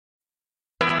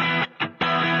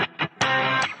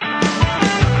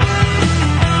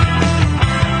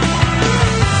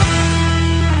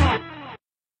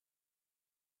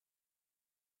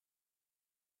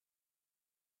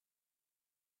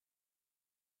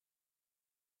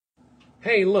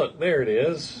Hey, look, there it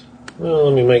is. Well,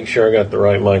 let me make sure I got the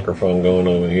right microphone going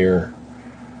over here.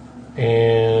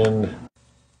 And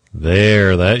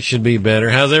there, that should be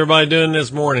better. How's everybody doing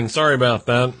this morning? Sorry about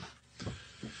that.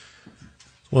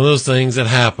 One of those things that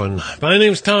happen. My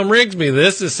name's Thom Rigsby.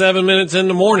 This is 7 Minutes in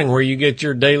the Morning, where you get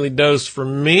your daily dose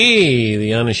from me,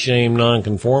 the Unashamed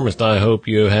Non-Conformist. I hope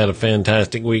you have had a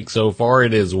fantastic week so far.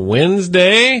 It is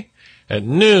Wednesday at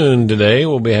noon today.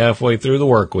 We'll be halfway through the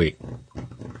work week.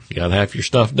 You got half your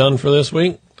stuff done for this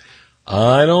week?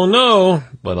 I don't know,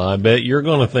 but I bet you're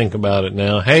going to think about it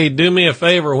now. Hey, do me a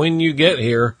favor when you get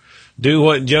here. Do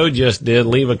what Joe just did.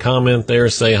 Leave a comment there.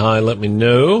 Say hi. Let me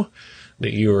know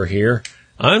that you are here.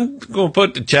 I'm going to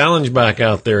put the challenge back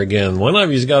out there again. One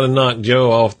of you's got to knock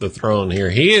Joe off the throne here.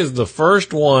 He is the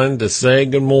first one to say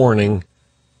good morning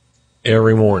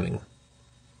every morning.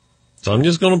 So I'm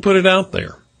just going to put it out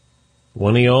there.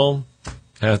 One of y'all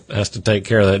has to take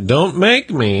care of that. Don't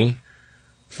make me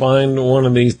find one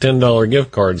of these $10 gift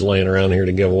cards laying around here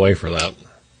to give away for that.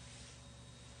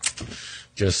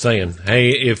 Just saying.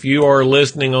 Hey, if you are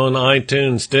listening on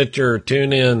iTunes, Stitcher,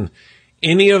 TuneIn,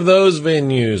 any of those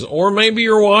venues, or maybe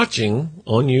you're watching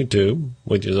on YouTube,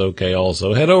 which is okay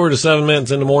also, head over to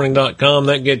 7minutesinthemorning.com.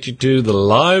 That gets you to the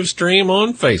live stream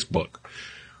on Facebook,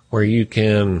 where you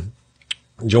can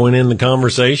join in the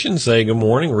conversation, say good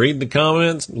morning, read the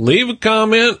comments, leave a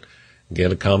comment,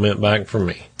 get a comment back from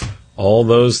me. All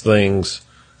those things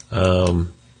are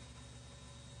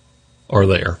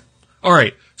there. All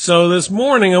right. So this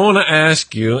morning I want to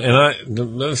ask you, and I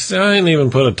didn't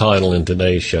even put a title in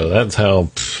today's show. That's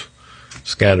how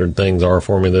scattered things are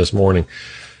for me this morning.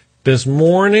 This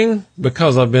morning,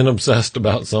 because I've been obsessed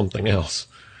about something else.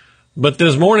 But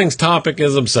this morning's topic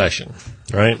is obsession,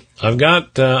 right?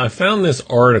 I found this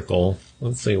article.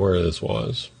 Let's see where this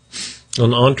was.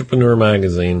 On Entrepreneur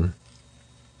Magazine.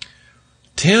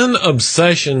 10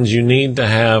 obsessions you need to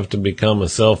have to become a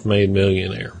self-made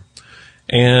millionaire.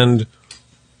 And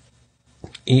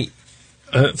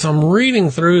so I'm reading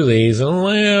through these, and I'm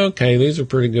like, yeah, okay, these are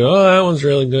pretty good. Oh, that one's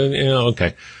really good. Yeah,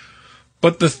 okay.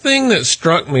 But the thing that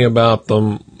struck me about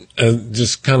them,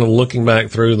 just kind of looking back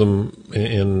through them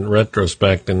in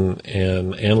retrospect and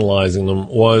analyzing them,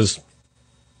 was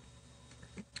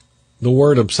the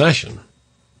word obsession.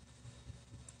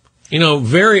 You know,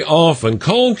 very often,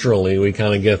 culturally, we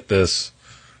kind of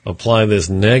apply this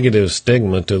negative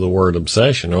stigma to the word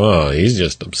obsession. Oh, he's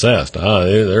just obsessed.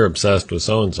 They're obsessed with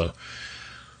so-and-so.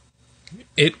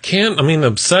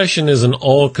 Obsession is an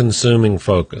all-consuming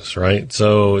focus, right?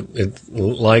 So it's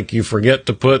like you forget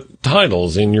to put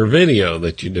titles in your video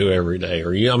that you do every day.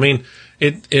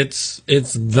 It's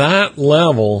that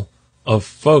level of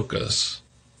focus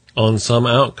on some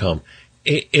outcome.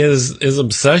 Is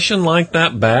obsession like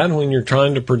that bad when you're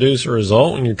trying to produce a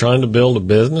result, when you're trying to build a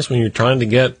business, when you're trying to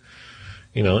get,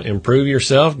 improve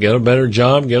yourself, get a better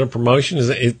job, get a promotion?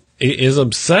 Is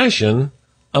obsession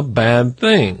a bad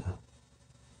thing?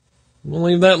 We'll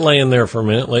leave that laying there for a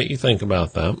minute, let you think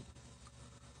about that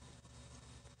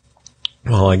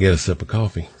while I get a sip of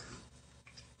coffee.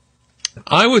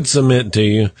 I would submit to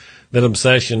you that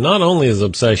obsession, not only is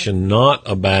obsession not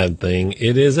a bad thing,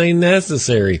 it is a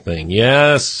necessary thing.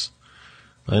 Yes,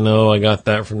 I know I got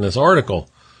that from this article.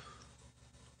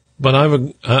 But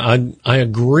I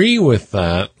agree with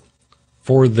that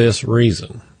for this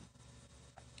reason.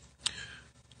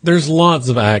 There's lots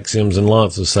of axioms and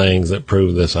lots of sayings that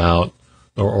prove this out,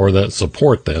 or that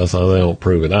support this. They don't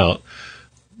prove it out.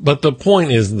 But the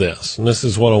point is this, and this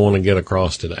is what I want to get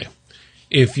across today.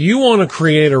 If you want to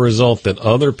create a result that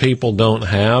other people don't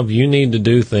have, you need to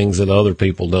do things that other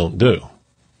people don't do.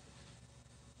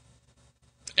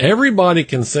 Everybody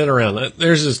can sit around.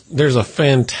 There's a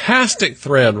fantastic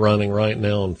thread running right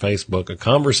now on Facebook, a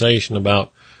conversation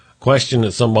about a question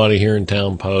that somebody here in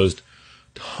town posed.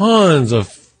 Tons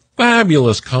of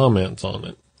fabulous comments on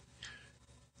it.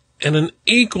 And an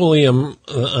equal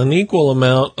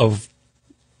amount of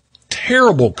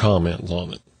terrible comments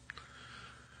on it.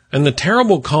 And the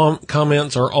terrible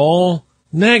comments are all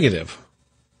negative.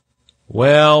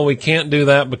 Well, we can't do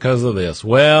that because of this.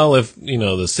 Well, if,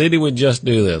 the city would just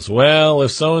do this. Well,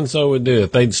 if so-and-so would do it.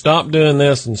 If they'd stop doing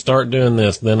this and start doing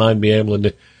this, then I'd be able to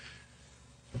do.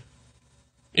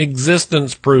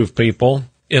 Existence proof, people.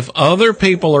 If other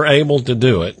people are able to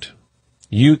do it,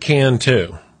 you can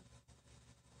too.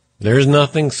 There's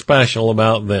nothing special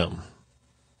about them.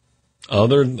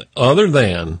 Other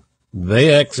than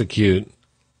they execute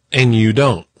and you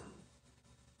don't.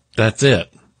 That's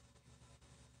it.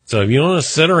 So if you want to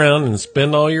sit around and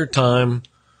spend all your time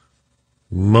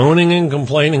moaning and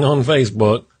complaining on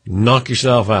Facebook, knock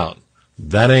yourself out.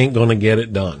 That ain't going to get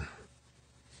it done.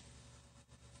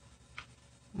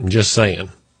 I'm just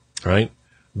saying, right?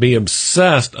 Be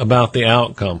obsessed about the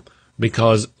outcome,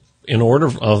 because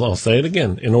I'll say it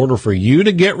again, in order for you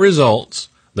to get results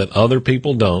that other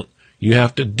people don't, you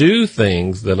have to do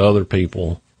things that other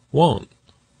people won't.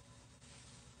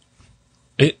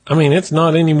 It's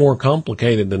not any more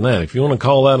complicated than that. If you want to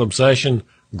call that obsession,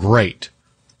 great.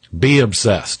 Be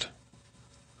obsessed.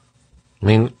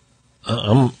 I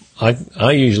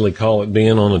usually call it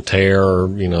being on a tear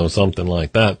or, something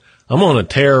like that. I'm on a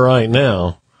tear right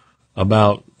now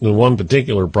about the one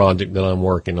particular project that I'm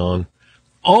working on,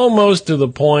 almost to the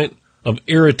point of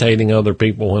irritating other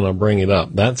people when I bring it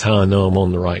up. That's how I know I'm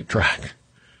on the right track.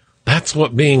 That's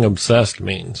what being obsessed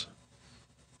means.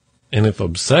 And if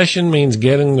obsession means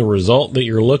getting the result that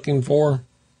you're looking for,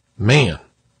 man,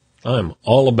 I'm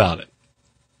all about it.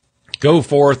 Go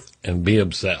forth and be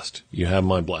obsessed. You have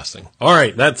my blessing. All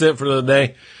right, that's it for the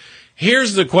day.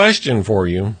 Here's the question for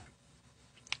you.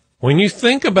 When you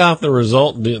think about the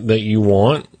result that you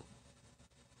want,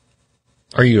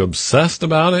 are you obsessed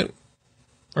about it?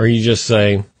 Or you just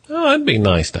say, oh, it'd be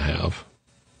nice to have?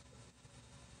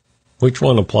 Which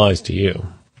one applies to you?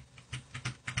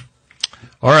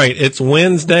 All right, it's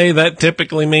Wednesday. That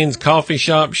typically means coffee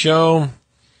shop show.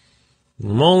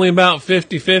 I'm only about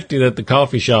 50-50 that the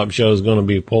coffee shop show is going to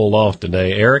be pulled off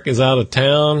today. Eric is out of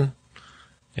town,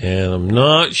 and I'm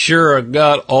not sure I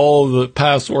got all the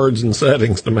passwords and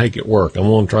settings to make it work. I'm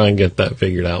going to try and get that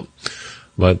figured out.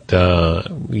 But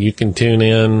you can tune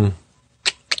in.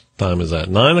 What time is that?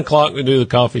 9 o'clock to do the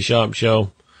coffee shop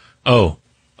show. Oh,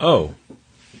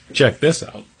 check this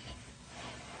out.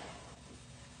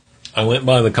 I went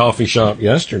by the coffee shop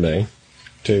yesterday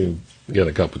to get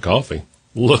a cup of coffee.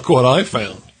 Look what I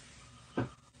found.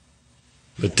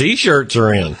 The T-shirts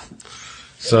are in.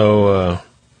 So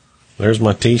there's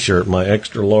my T-shirt, my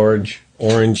extra large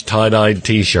orange tie-dyed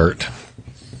T-shirt.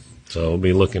 So I'll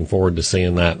be looking forward to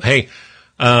seeing that. Hey,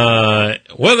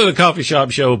 whether the coffee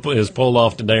shop show is pulled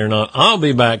off today or not, I'll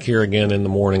be back here again in the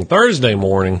morning, Thursday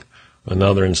morning,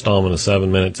 another installment of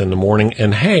 7 Minutes in the Morning.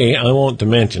 And hey, I want to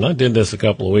mention, I did this a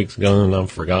couple of weeks ago and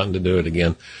I've forgotten to do it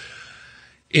again.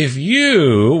 If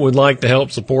you would like to help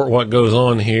support what goes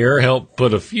on here, help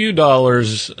put a few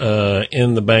dollars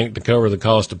in the bank to cover the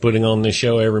cost of putting on this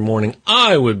show every morning,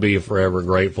 I would be forever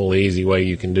grateful. The easy way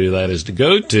you can do that is to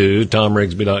go to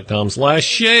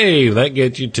ThomRigsby.com/shave. That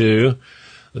gets you to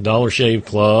the Dollar Shave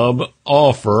Club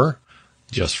offer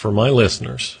just for my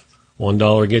listeners.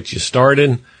 $1 gets you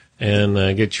started and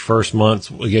get your first month's,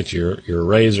 get your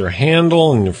razor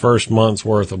handle and your first month's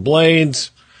worth of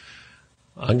blades.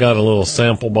 I got a little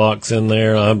sample box in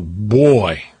there.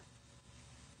 Boy,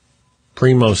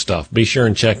 primo stuff. Be sure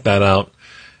and check that out,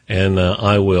 and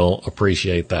I will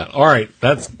appreciate that. All right,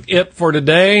 that's it for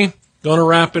today. Going to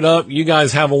wrap it up. You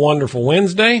guys have a wonderful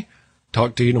Wednesday.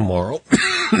 Talk to you tomorrow.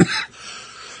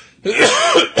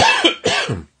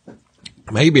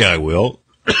 Maybe I will,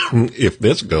 if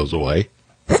this goes away.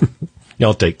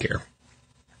 Y'all take care.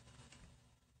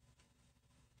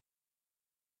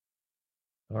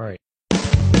 All right.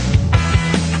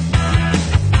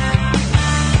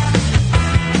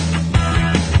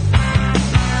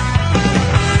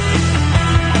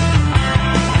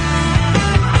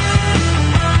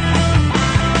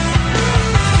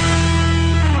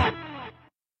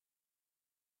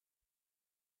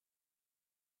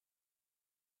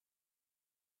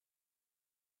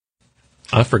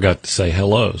 I forgot to say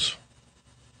hellos.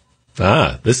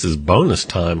 This is bonus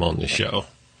time on the show.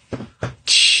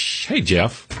 Hey,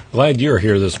 Jeff. Glad you're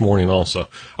here this morning also.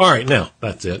 All right, now,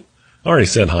 that's it. I already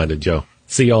said hi to Joe.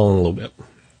 See y'all in a little bit.